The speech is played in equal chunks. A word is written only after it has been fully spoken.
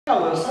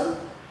Wilson.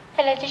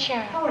 Hello, teacher.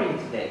 How are you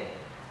today?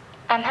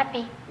 I'm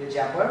happy. Good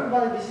job. Well,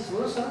 everybody, this is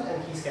Wilson,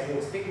 and he's getting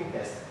a speaking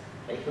test.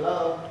 Say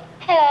hello.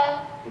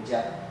 Hello. Good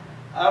job.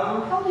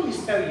 How do you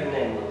spell your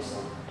name,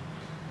 Wilson?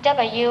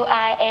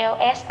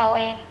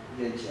 Wilson.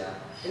 Good job.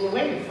 And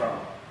where are you from?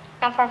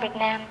 I'm from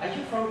Vietnam. Are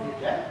you from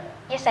Vietnam?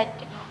 Yes, I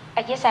do.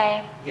 Yes, I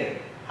am.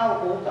 Good.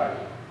 How old are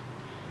you?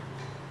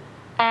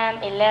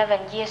 I'm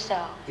 11 years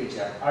old. Good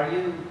job. Are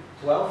you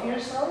 12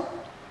 years old?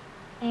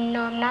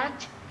 No, I'm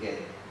not. Good.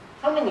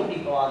 How many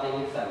people are there in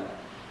your family?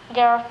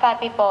 There are 5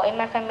 people in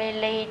my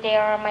family.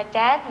 There are my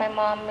dad, my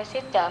mom, my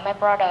sister, my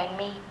brother, and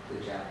me.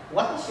 Good job.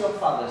 What is your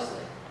father's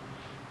name?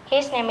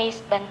 His name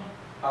is Ben.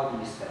 How do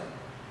you spell it?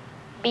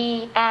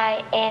 Binh.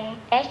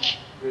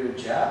 Good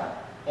job.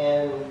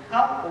 And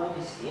how old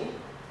is he?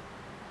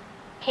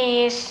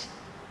 He is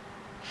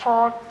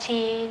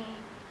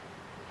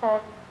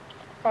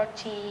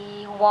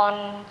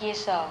 41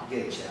 years old.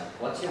 Good job.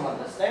 What's your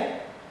mother's name?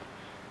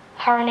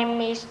 Her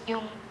name is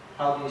Dung.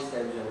 How do you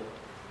spell Jung?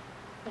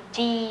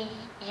 Dung.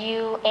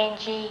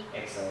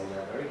 Excellent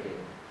job. Very good.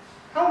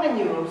 How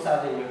many rooms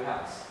are there in your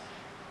house?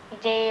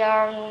 There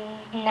are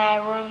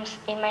 9 rooms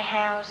in my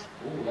house.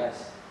 Ooh,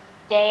 nice.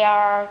 There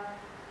are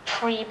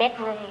 3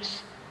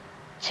 bedrooms,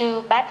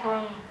 2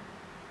 bathrooms,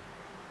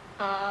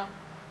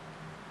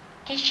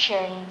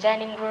 kitchen,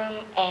 dining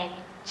room, and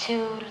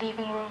 2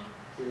 living rooms.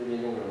 2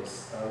 living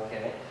rooms.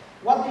 Okay.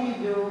 What do you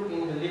do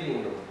in the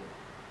living room?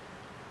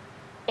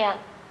 Yeah,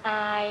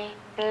 I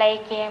play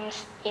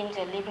games in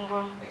the living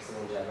room.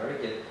 Excellent job. Very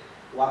good.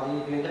 What do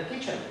you do in the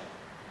kitchen?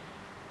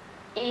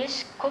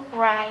 Is cook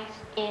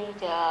rice in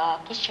the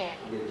kitchen.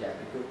 Good job.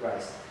 You cook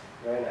rice.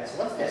 Very nice.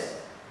 What's this?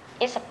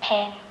 It's a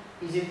pan.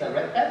 Is it a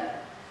red pen?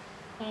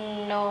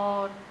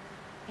 No,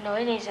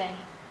 it isn't.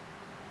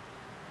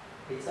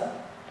 Pizza?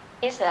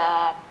 It's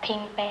a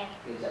pink pen.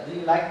 Good job. Do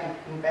you like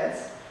pink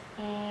pens?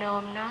 No,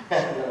 I'm not. No, I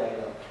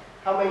don't.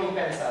 How many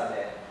pens are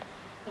there?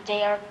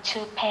 There are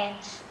 2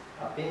 pens.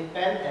 A pink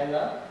pen and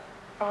a...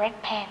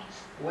 Red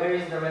pens. Where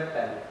is the red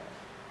pen?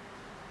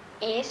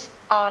 It's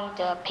on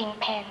the pink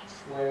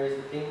pens. Where is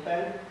the pink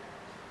pen?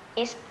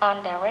 It's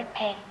on the red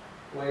pen.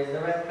 Where is the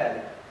red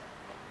pen?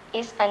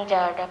 It's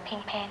under the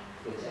pink pen.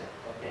 Good job.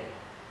 Okay.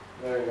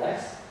 Very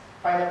nice.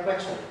 Final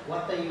question.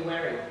 What are you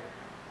wearing?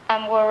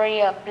 I'm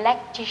wearing a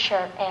black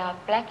t-shirt and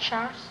black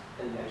shorts.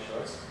 And black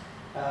shorts.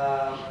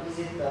 Is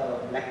it a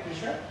black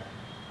t-shirt?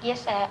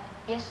 Yes, I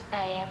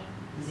am.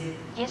 Is it?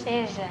 Yes, it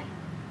is.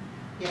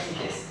 Yes,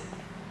 it is.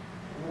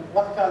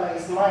 What color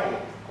is my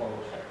polo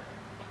shirt?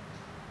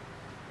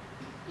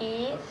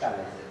 What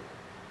color is it?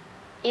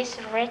 It's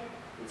red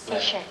It's red.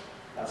 t-shirt.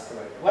 That's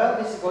correct. Well,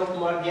 this is going to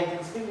mark the end of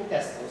the speaking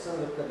test. Also,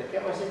 look at the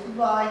camera and say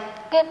goodbye.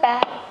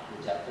 Goodbye.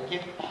 Good job. Thank you.